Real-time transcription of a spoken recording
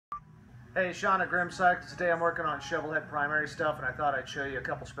Hey, Sean at Grimcycle. Today I'm working on shovelhead primary stuff, and I thought I'd show you a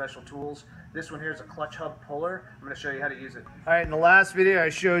couple special tools. This one here is a clutch hub puller. I'm going to show you how to use it. Alright, in the last video I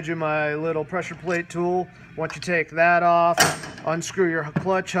showed you my little pressure plate tool. Once you take that off, unscrew your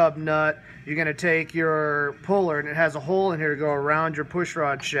clutch hub nut, you're going to take your puller, and it has a hole in here to go around your push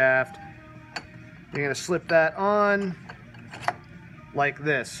rod shaft. You're going to slip that on like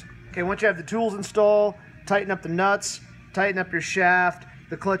this. Okay, once you have the tools installed, tighten up the nuts, tighten up your shaft.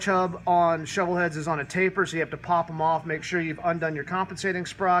 The clutch hub on shovelheads is on a taper, so you have to pop them off. Make sure you've undone your compensating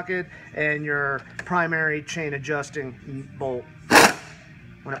sprocket and your primary chain adjusting bolt.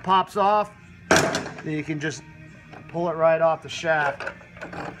 When it pops off, then you can just pull it right off the shaft,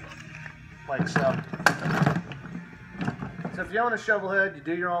 like so. So if you own a shovelhead, you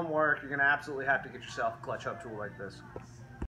do your own work, you're going to absolutely have to get yourself a clutch hub tool like this.